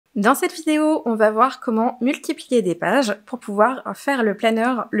Dans cette vidéo, on va voir comment multiplier des pages pour pouvoir faire le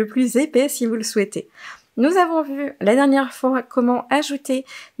planeur le plus épais si vous le souhaitez. Nous avons vu la dernière fois comment ajouter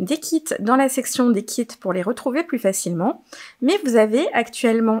des kits dans la section des kits pour les retrouver plus facilement, mais vous avez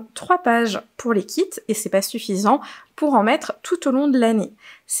actuellement 3 pages pour les kits et c'est pas suffisant pour en mettre tout au long de l'année.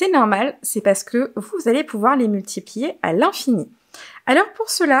 C'est normal, c'est parce que vous allez pouvoir les multiplier à l'infini. Alors pour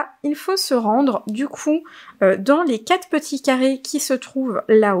cela, il faut se rendre du coup dans les 4 petits carrés qui se trouvent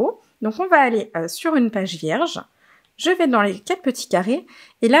là-haut. Donc on va aller sur une page vierge. Je vais dans les 4 petits carrés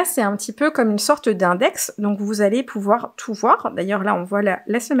et là c'est un petit peu comme une sorte d'index. Donc vous allez pouvoir tout voir. D'ailleurs là on voit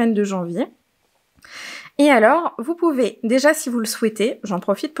la semaine de janvier. Et alors vous pouvez déjà si vous le souhaitez, j'en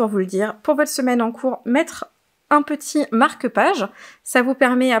profite pour vous le dire, pour votre semaine en cours, mettre un petit marque-page. Ça vous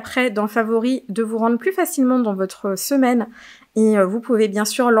permet après dans Favoris de vous rendre plus facilement dans votre semaine et vous pouvez bien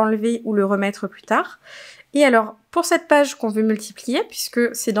sûr l'enlever ou le remettre plus tard. Et alors, pour cette page qu'on veut multiplier,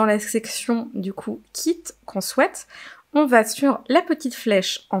 puisque c'est dans la section du coup Kit qu'on souhaite, on va sur la petite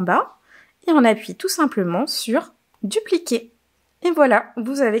flèche en bas et on appuie tout simplement sur Dupliquer. Et voilà,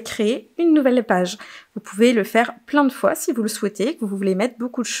 vous avez créé une nouvelle page. Vous pouvez le faire plein de fois si vous le souhaitez, que vous voulez mettre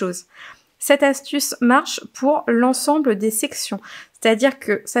beaucoup de choses. Cette astuce marche pour l'ensemble des sections, c'est-à-dire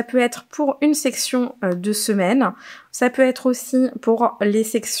que ça peut être pour une section de semaine, ça peut être aussi pour les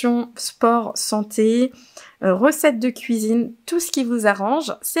sections sport, santé, recettes de cuisine, tout ce qui vous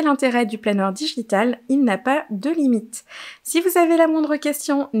arrange. C'est l'intérêt du planeur digital, il n'a pas de limite. Si vous avez la moindre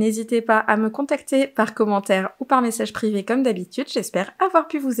question, n'hésitez pas à me contacter par commentaire ou par message privé comme d'habitude, j'espère avoir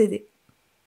pu vous aider.